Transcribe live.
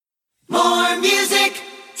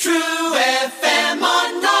True FM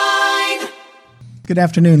Online. Good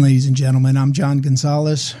afternoon, ladies and gentlemen. I'm John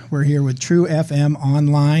Gonzalez. We're here with True FM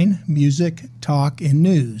Online, music, talk, and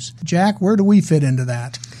news. Jack, where do we fit into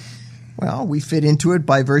that? Well, we fit into it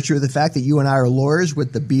by virtue of the fact that you and I are lawyers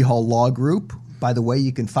with the B. Hall Law Group. By the way,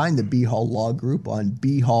 you can find the B. Hall Law Group on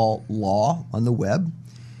B. Hall Law on the web.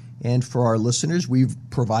 And for our listeners, we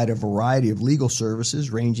provide a variety of legal services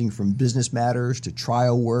ranging from business matters to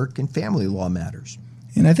trial work and family law matters.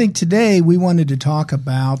 And I think today we wanted to talk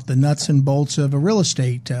about the nuts and bolts of a real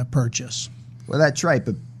estate purchase. Well, that's right.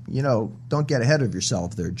 But, don't get ahead of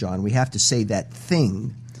yourself there, John. We have to say that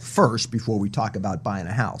thing first before we talk about buying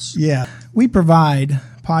a house. Yeah. We provide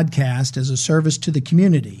podcast as a service to the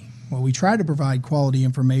community. While we try to provide quality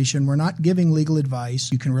information, we're not giving legal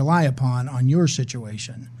advice you can rely upon on your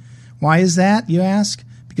situation. Why is that, you ask?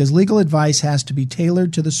 Because legal advice has to be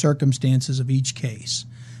tailored to the circumstances of each case.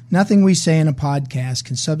 Nothing we say in a podcast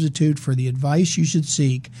can substitute for the advice you should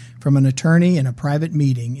seek from an attorney in a private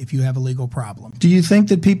meeting if you have a legal problem. Do you think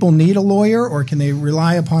that people need a lawyer, or can they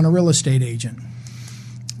rely upon a real estate agent?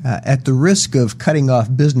 At the risk of cutting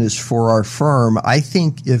off business for our firm, I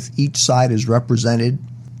think if each side is represented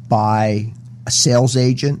by a sales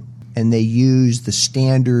agent and they use the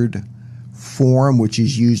standard form, which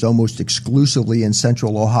is used almost exclusively in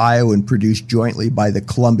Central Ohio and produced jointly by the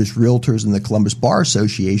Columbus Realtors and the Columbus Bar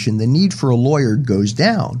Association, the need for a lawyer goes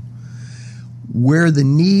down. Where the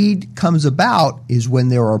need comes about is when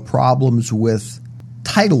there are problems with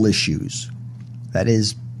title issues, that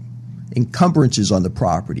is, encumbrances on the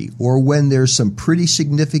property, or when there's some pretty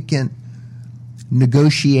significant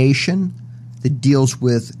negotiation that deals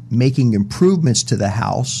with making improvements to the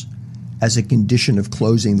house as a condition of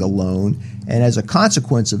closing the loan. And as a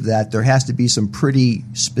consequence of that, there has to be some pretty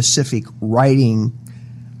specific writing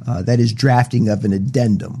that is drafting of an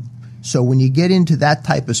addendum. So when you get into that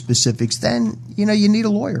type of specifics, then, you need a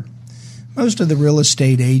lawyer. Most of the real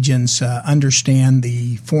estate agents understand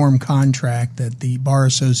the form contract that the Bar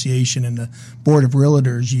Association and the Board of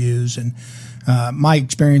Realtors use. And my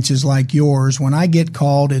experience is like yours. When I get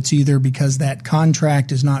called, it's either because that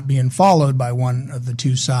contract is not being followed by one of the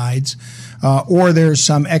two sides, or there's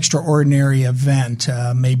some extraordinary event.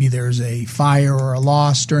 Maybe there's a fire or a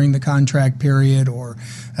loss during the contract period, or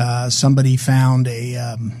somebody found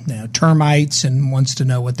termites and wants to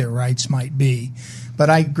know what their rights might be. But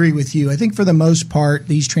I agree with you. I think for the most part,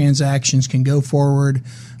 these transactions can go forward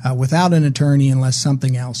without an attorney unless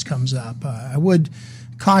something else comes up. I would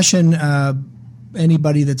caution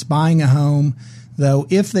anybody that's buying a home, though,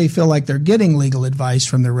 if they feel like they're getting legal advice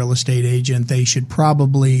from their real estate agent, they should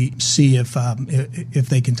probably see if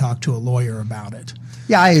they can talk to a lawyer about it.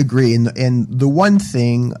 Yeah, I agree. And the one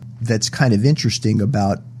thing that's kind of interesting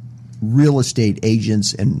about real estate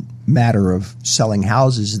agents and matter of selling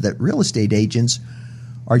houses is that real estate agents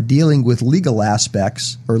are dealing with legal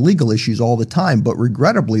aspects or legal issues all the time, but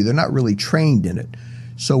regrettably, they're not really trained in it.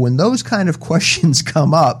 So when those kind of questions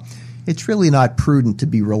come up, it's really not prudent to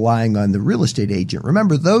be relying on the real estate agent.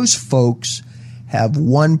 Remember, those folks have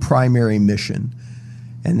one primary mission,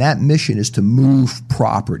 and that mission is to move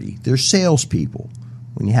property. They're salespeople.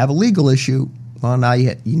 When you have a legal issue, well, now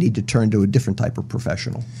you need to turn to a different type of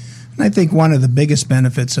professional. And I think one of the biggest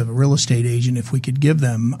benefits of a real estate agent, if we could give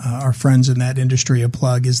them, our friends in that industry, a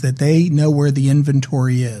plug, is that they know where the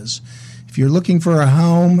inventory is. If you're looking for a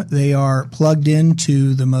home, they are plugged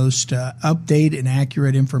into the most updated and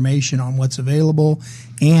accurate information on what's available,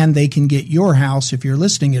 and they can get your house, if you're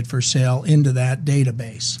listing it for sale, into that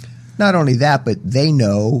database. Not only that, but they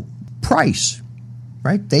know price,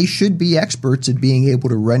 right? They should be experts at being able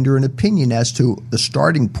to render an opinion as to the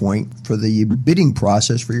starting point for the bidding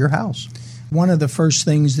process for your house. One of the first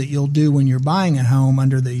things that you'll do when you're buying a home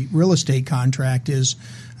under the real estate contract is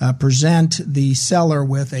present the seller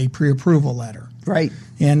with a pre-approval letter. Right.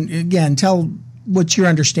 And again, tell what's your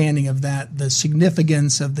understanding of that, the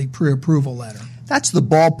significance of the pre-approval letter. That's the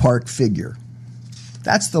ballpark figure.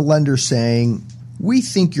 That's the lender saying, we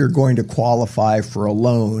think you're going to qualify for a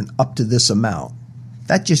loan up to this amount.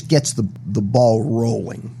 That just gets the ball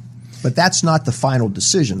rolling. But that's not the final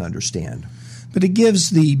decision, understand. But it gives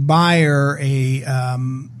the buyer a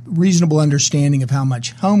reasonable understanding of how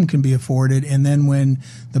much home can be afforded, and then when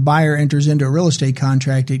the buyer enters into a real estate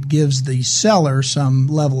contract, it gives the seller some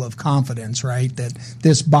level of confidence, right, that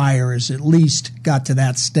this buyer has at least got to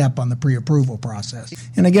that step on the pre-approval process.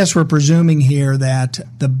 And I guess we're presuming here that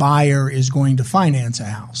the buyer is going to finance a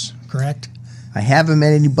house, correct? I haven't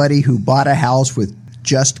met anybody who bought a house with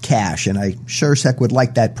just cash, and I sure as heck would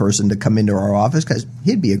like that person to come into our office because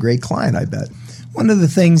he'd be a great client, I bet. One of the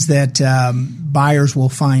things that buyers will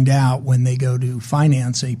find out when they go to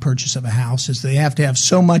finance a purchase of a house is they have to have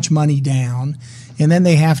so much money down, and then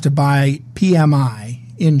they have to buy PMI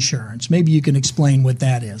insurance. Maybe you can explain what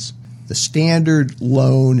that is. The standard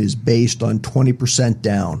loan is based on 20%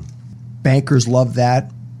 down. Bankers love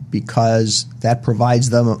that because that provides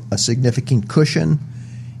them a significant cushion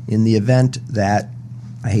in the event that,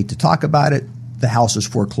 I hate to talk about it, the house is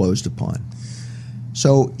foreclosed upon.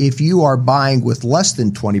 So if you are buying with less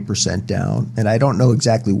than 20% down, and I don't know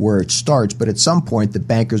exactly where it starts, but at some point the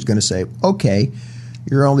banker is going to say, okay,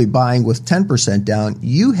 you're only buying with 10% down,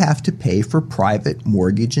 you have to pay for private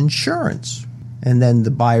mortgage insurance. And then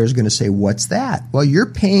the buyer is going to say, what's that? Well,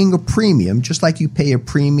 you're paying a premium, just like you pay a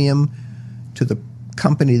premium to the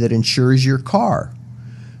company that insures your car,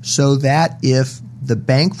 so that if the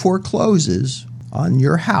bank forecloses on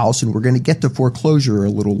your house, and we're going to get to foreclosure a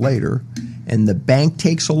little later, and the bank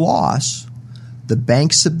takes a loss, the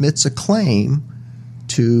bank submits a claim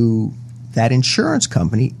to that insurance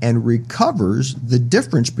company and recovers the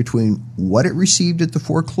difference between what it received at the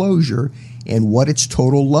foreclosure and what its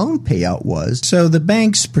total loan payout was. So the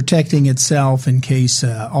bank's protecting itself in case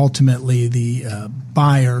ultimately the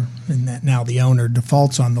buyer, and that now the owner,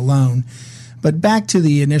 defaults on the loan. But back to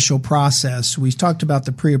the initial process, we talked about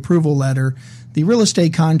the pre-approval letter. The real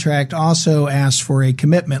estate contract also asks for a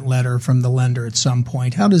commitment letter from the lender at some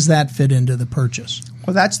point. How does that fit into the purchase?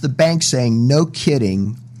 Well, that's the bank saying, no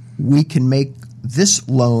kidding, we can make this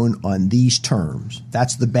loan on these terms.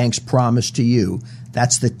 That's the bank's promise to you.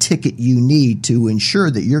 That's the ticket you need to ensure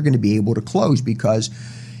that you're going to be able to close, because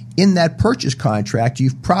in that purchase contract,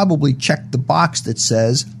 you've probably checked the box that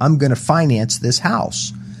says, I'm going to finance this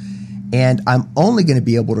house. And I'm only going to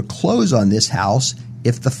be able to close on this house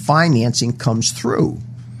if the financing comes through.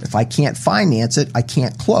 If I can't finance it, I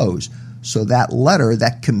can't close. So that letter,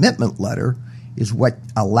 that commitment letter, is what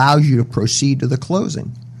allows you to proceed to the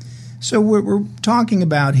closing. So what we're talking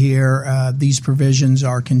about here, these provisions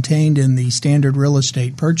are contained in the standard real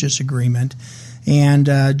estate purchase agreement. And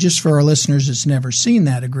just for our listeners that's never seen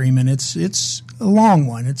that agreement, it's a long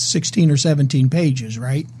one. It's 16 or 17 pages,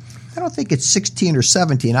 right? I don't think it's 16 or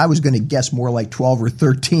 17. I was going to guess more like 12 or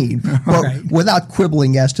 13. But right. Without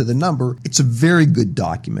quibbling as to the number, it's a very good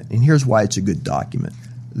document. And here's why it's a good document.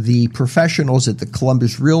 The professionals at the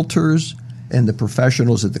Columbus Realtors and the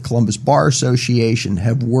professionals at the Columbus Bar Association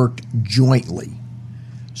have worked jointly.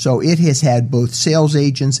 So it has had both sales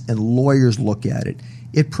agents and lawyers look at it.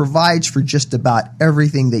 It provides for just about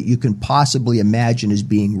everything that you can possibly imagine as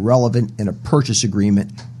being relevant in a purchase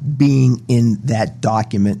agreement being in that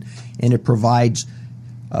document. And it provides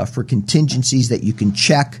for contingencies that you can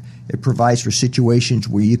check. It provides for situations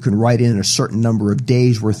where you can write in a certain number of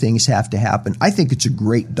days where things have to happen. I think it's a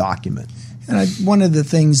great document. And one of the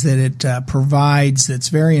things that it provides that's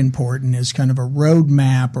very important is kind of a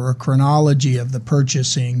roadmap or a chronology of the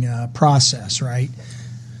purchasing process, right?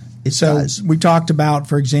 It does. We talked about,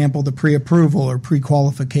 for example, the pre-approval or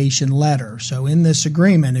pre-qualification letter. So in this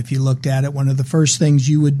agreement, if you looked at it, one of the first things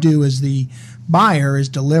you would do as the buyer is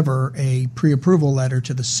deliver a pre-approval letter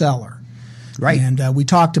to the seller. Right. And we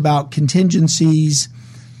talked about contingencies.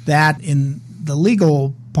 That in the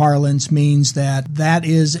legal parlance means that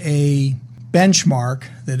is a benchmark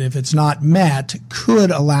that if it's not met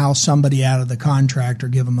could allow somebody out of the contract or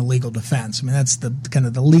give them a legal defense. I mean, that's the kind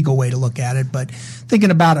of the legal way to look at it. But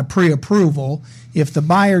thinking about a pre-approval, if the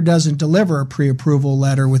buyer doesn't deliver a pre-approval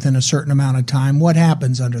letter within a certain amount of time, what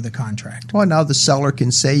happens under the contract? Well, now the seller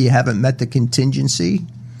can say you haven't met the contingency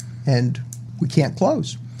and we can't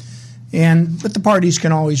close. But the parties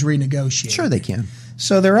can always renegotiate. Sure they can.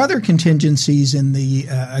 So there are other contingencies in the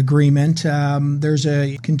agreement. There's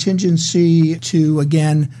a contingency to,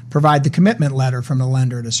 again, provide the commitment letter from the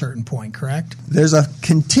lender at a certain point, correct? There's a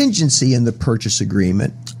contingency in the purchase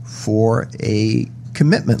agreement for a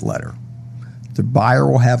commitment letter. The buyer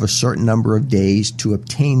will have a certain number of days to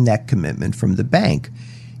obtain that commitment from the bank.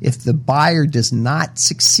 If the buyer does not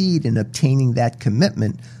succeed in obtaining that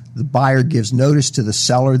commitment, the buyer gives notice to the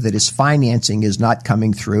seller that his financing is not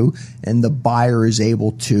coming through, and the buyer is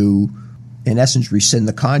able to, in essence, rescind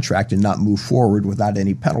the contract and not move forward without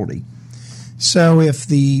any penalty. So if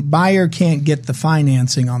the buyer can't get the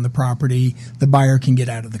financing on the property, the buyer can get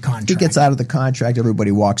out of the contract. He gets out of the contract,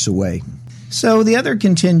 everybody walks away. So the other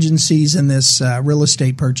contingencies in this real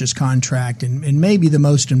estate purchase contract, and maybe the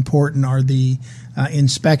most important, are the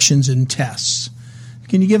inspections and tests.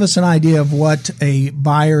 Can you give us an idea of what a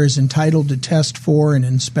buyer is entitled to test for and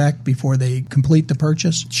inspect before they complete the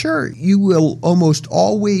purchase? Sure. You will almost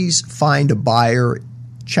always find a buyer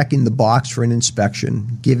checking the box for an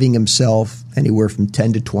inspection, giving himself anywhere from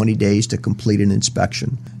 10 to 20 days to complete an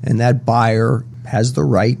inspection. And that buyer has the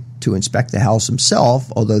right to inspect the house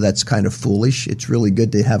himself, although that's kind of foolish. It's really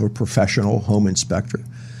good to have a professional home inspector.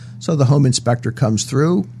 So the home inspector comes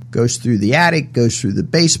through, goes through the attic, goes through the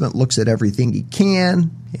basement, looks at everything he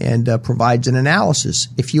can, and provides an analysis.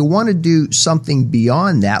 If you want to do something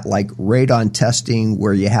beyond that, like radon testing,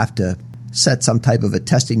 where you have to set some type of a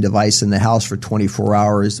testing device in the house for 24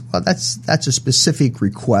 hours, well, that's a specific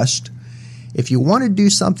request. If you want to do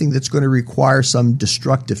something that's going to require some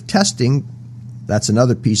destructive testing, that's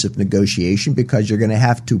another piece of negotiation, because you're going to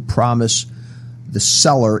have to promise the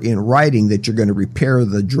seller in writing that you're going to repair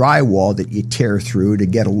the drywall that you tear through to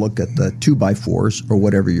get a look at the 2x4s or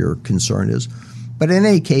whatever your concern is. But in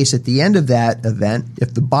any case, at the end of that event,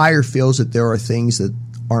 if the buyer feels that there are things that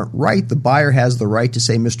aren't right, the buyer has the right to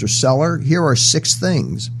say, Mr. Seller, here are 6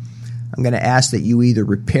 things. I'm going to ask that you either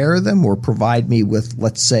repair them or provide me with,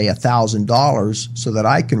 let's say, $1,000 so that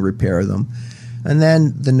I can repair them. And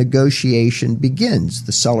then the negotiation begins.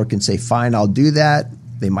 The seller can say, fine, I'll do that.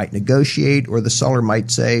 They might negotiate, or the seller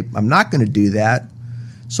might say, I'm not going to do that.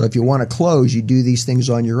 So if you want to close, you do these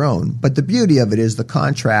things on your own. But the beauty of it is the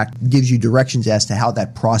contract gives you directions as to how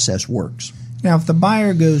that process works. Now, if the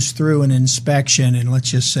buyer goes through an inspection and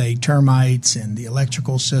let's just say termites and the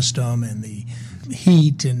electrical system and the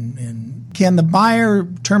heat, and can the buyer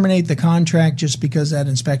terminate the contract just because that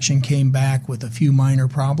inspection came back with a few minor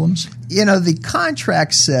problems? You know, the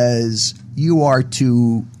contract says you are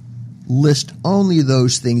to list only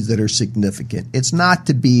those things that are significant. It's not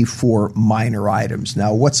to be for minor items.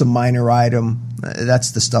 Now, what's a minor item?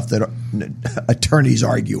 That's the stuff that attorneys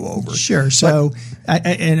argue over. Sure. So,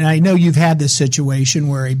 I know you've had this situation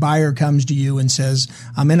where a buyer comes to you and says,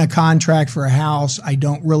 I'm in a contract for a house. I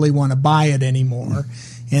don't really want to buy it anymore.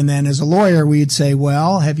 And then as a lawyer, we'd say,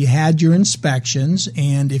 well, have you had your inspections?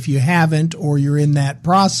 And if you haven't, or you're in that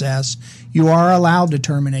process, you are allowed to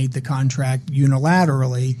terminate the contract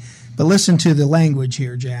unilaterally. But listen to the language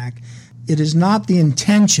here, Jack. It is not the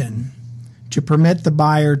intention to permit the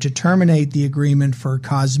buyer to terminate the agreement for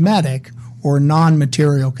cosmetic or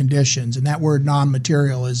non-material conditions. And that word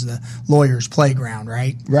non-material is the lawyer's playground,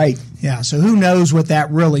 right? Right. Yeah, so who knows what that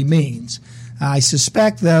really means? I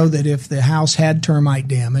suspect, though, that if the house had termite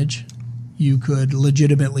damage, you could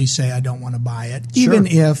legitimately say, I don't want to buy it, Sure. even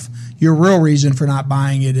if your real reason for not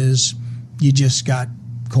buying it is you just got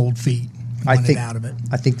cold feet. Out of it.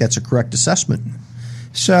 I think that's a correct assessment.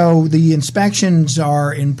 So the inspections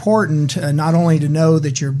are important, not only to know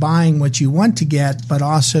that you're buying what you want to get, but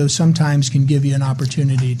also sometimes can give you an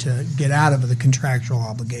opportunity to get out of the contractual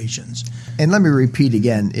obligations. And let me repeat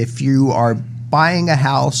again, if you are buying a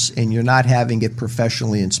house and you're not having it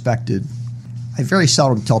professionally inspected, I very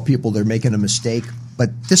seldom tell people they're making a mistake, but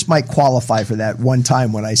this might qualify for that one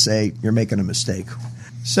time when I say you're making a mistake.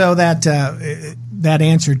 So that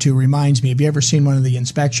answer to reminds me, have you ever seen one of the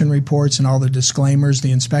inspection reports and all the disclaimers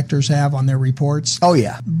the inspectors have on their reports? Oh,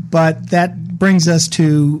 yeah. But that brings us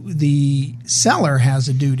to the seller has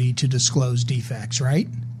a duty to disclose defects, right?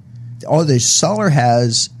 Oh, the seller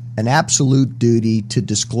has an absolute duty to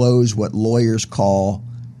disclose what lawyers call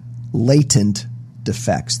latent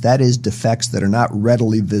defects. That is, defects that are not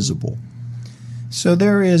readily visible. So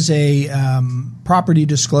there is a property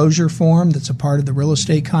disclosure form that's a part of the real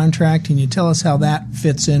estate contract. Can you tell us how that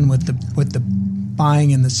fits in with the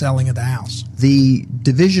buying and the selling of the house? The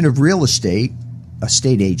Division of Real Estate, a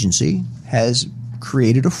state agency, has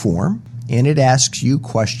created a form, and it asks you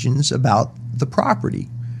questions about the property,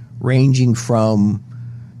 ranging from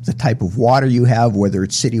the type of water you have, whether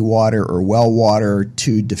it's city water or well water,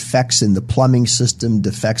 to defects in the plumbing system,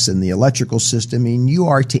 defects in the electrical system, and you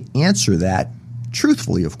are to answer that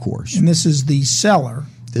truthfully, of course. And this is the seller.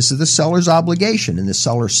 This is the seller's obligation, and the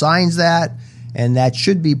seller signs that, and that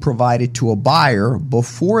should be provided to a buyer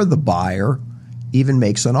before the buyer even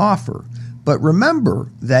makes an offer. But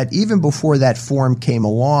remember that even before that form came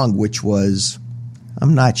along, which was,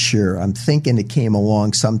 I'm not sure, I'm thinking it came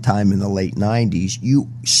along sometime in the late 90s, you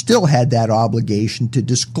still had that obligation to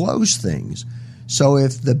disclose things. So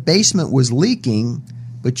if the basement was leaking,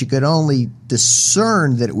 but you could only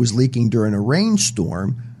discern that it was leaking during a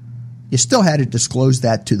rainstorm, you still had to disclose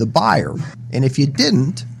that to the buyer. And if you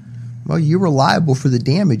didn't, well, you were liable for the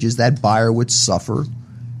damages that buyer would suffer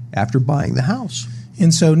after buying the house.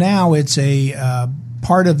 And so now it's a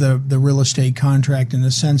part of the real estate contract in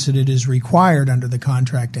the sense that it is required under the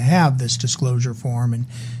contract to have this disclosure form. And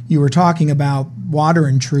you were talking about water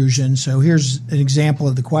intrusion, so here's an example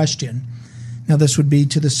of the question. Now, this would be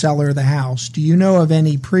to the seller of the house. Do you know of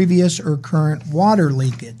any previous or current water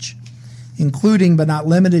leakage? including but not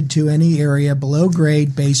limited to any area below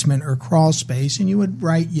grade, basement, or crawl space, and you would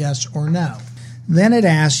write yes or no. Then it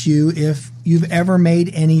asks you if you've ever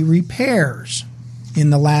made any repairs in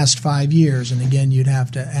the last 5 years, and again, you'd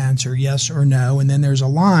have to answer yes or no, and then there's a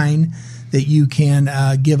line that you can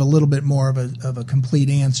give a little bit more of a complete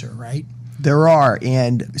answer, right? There are,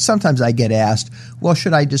 and sometimes I get asked, well,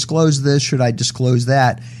 should I disclose this? Should I disclose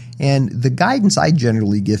that? And the guidance I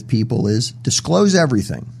generally give people is disclose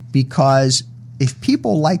everything, because if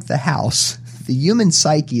people like the house, the human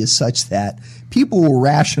psyche is such that people will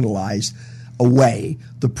rationalize away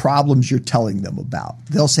the problems you're telling them about.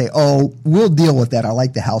 They'll say, oh, we'll deal with that. I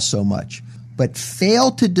like the house so much. But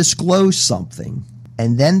fail to disclose something,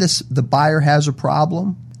 and then the buyer has a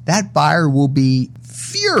problem, that buyer will be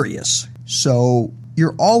furious. So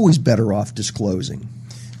you're always better off disclosing.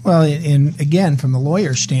 Well, and again, from the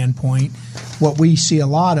lawyer's standpoint, what we see a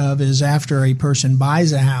lot of is after a person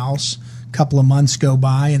buys a house, a couple of months go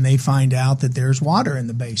by and they find out that there's water in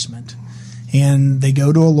the basement. And they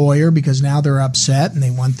go to a lawyer because now they're upset and they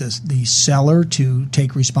want the seller to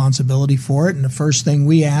take responsibility for it. And the first thing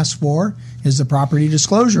we ask for is the property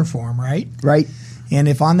disclosure form, right? Right. And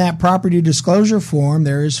if on that property disclosure form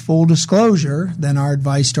there is full disclosure, then our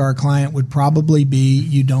advice to our client would probably be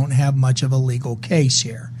you don't have much of a legal case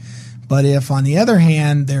here. But if, on the other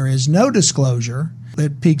hand, there is no disclosure,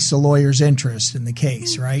 it piques the lawyer's interest in the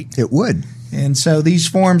case, right? It would. And so these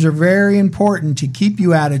forms are very important to keep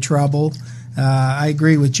you out of trouble. I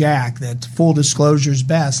agree with Jack that full disclosure is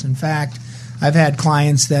best. In fact, I've had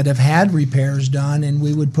clients that have had repairs done, and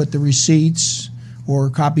we would put the receipts or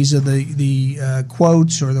copies of the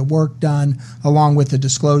quotes or the work done along with the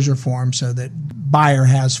disclosure form so that buyer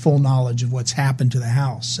has full knowledge of what's happened to the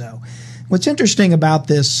house. So what's interesting about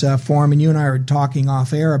this form, and you and I were talking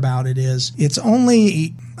off air about it, is it's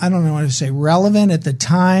only, I don't know what to say, relevant at the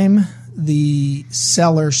time the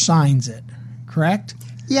seller signs it, correct?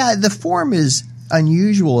 Yeah, the form is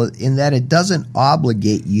unusual in that it doesn't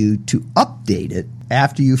obligate you to update it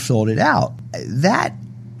after you filled it out. That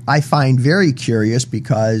I find very curious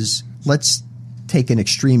because let's take an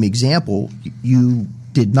extreme example. You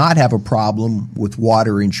did not have a problem with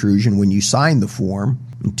water intrusion when you signed the form,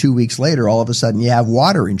 and 2 weeks later, all of a sudden, you have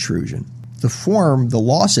water intrusion. The form, the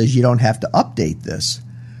law says you don't have to update this.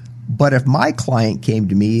 But if my client came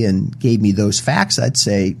to me and gave me those facts, I'd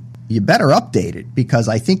say, you better update it because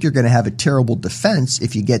I think you're going to have a terrible defense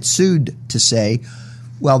if you get sued to say,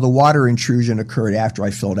 well, the water intrusion occurred after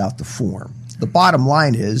I filled out the form. The bottom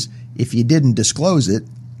line is, if you didn't disclose it,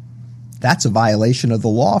 that's a violation of the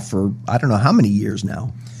law for I don't know how many years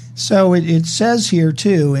now. So it says here,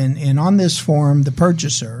 too, and on this form, the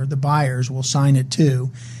purchaser, the buyers, will sign it,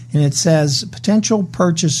 too. And it says, potential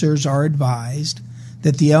purchasers are advised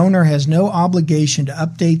that the owner has no obligation to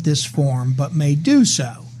update this form, but may do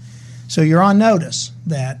so. So you're on notice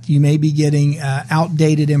that you may be getting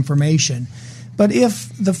outdated information. But if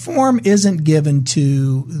the form isn't given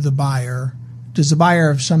to the buyer, does the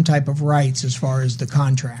buyer have some type of rights as far as the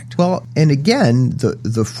contract? Well, and again,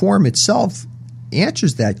 the form itself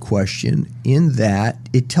answers that question in that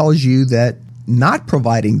it tells you that not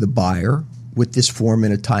providing the buyer with this form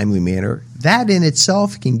in a timely manner, that in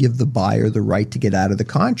itself can give the buyer the right to get out of the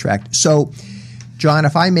contract. So, John,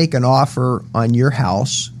 if I make an offer on your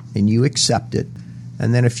house and you accept it,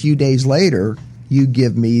 and then a few days later you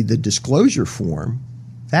give me the disclosure form,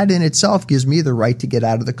 that in itself gives me the right to get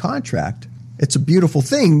out of the contract. It's a beautiful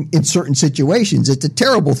thing in certain situations. It's a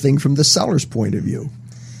terrible thing from the seller's point of view.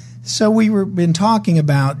 So we've been talking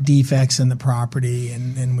about defects in the property,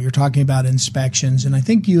 and we were talking about inspections, and I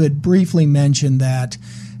think you had briefly mentioned that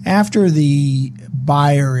after the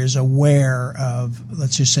buyer is aware of,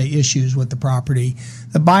 let's just say, issues with the property,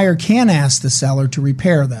 the buyer can ask the seller to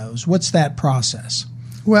repair those. What's that process?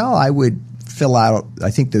 Well, I would fill out,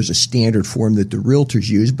 I think there's a standard form that the realtors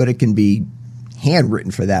use, but it can be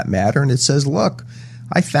handwritten for that matter, and it says, look,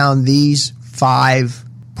 I found these 5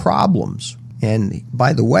 problems. And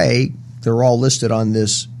by the way, they're all listed on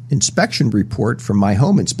this inspection report from my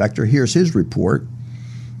home inspector. Here's his report.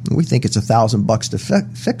 We think it's $1,000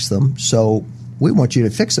 to fix them, so we want you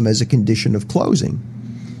to fix them as a condition of closing.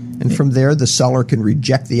 And from there, the seller can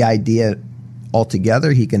reject the idea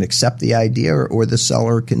altogether. He can accept the idea, or the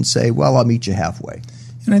seller can say, well, I'll meet you halfway.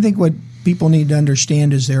 And I think what people need to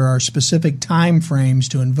understand is there are specific time frames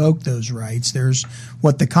to invoke those rights. There's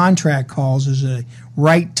what the contract calls as a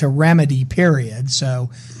right to remedy period.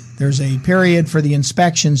 So there's a period for the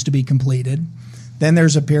inspections to be completed. Then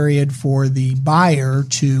there's a period for the buyer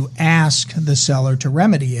to ask the seller to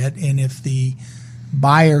remedy it. And if the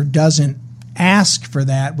buyer doesn't ask for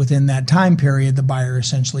that within that time period, the buyer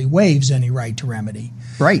essentially waives any right to remedy.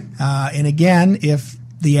 Right. And again, if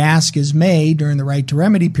the ask is made during the right to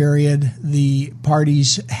remedy period, the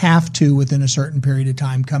parties have to, within a certain period of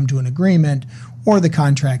time, come to an agreement or the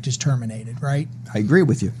contract is terminated, right? I agree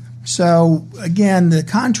with you. So again, the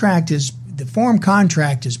form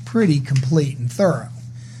contract is pretty complete and thorough.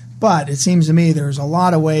 But it seems to me there's a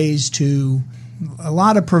lot of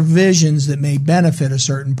provisions that may benefit a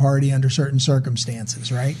certain party under certain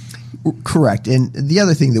circumstances, right? Correct. And the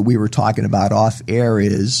other thing that we were talking about off air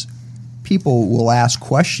is people will ask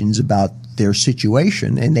questions about their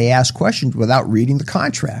situation, and they ask questions without reading the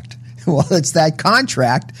contract. Well, it's that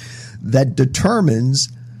contract that determines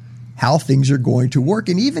how things are going to work.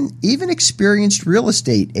 And even experienced real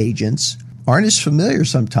estate agents aren't as familiar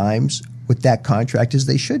sometimes with that contract as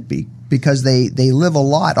they should be, because they live a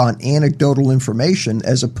lot on anecdotal information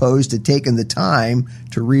as opposed to taking the time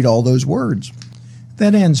to read all those words.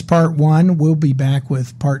 That ends part one. We'll be back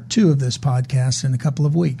with part two of this podcast in a couple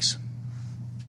of weeks.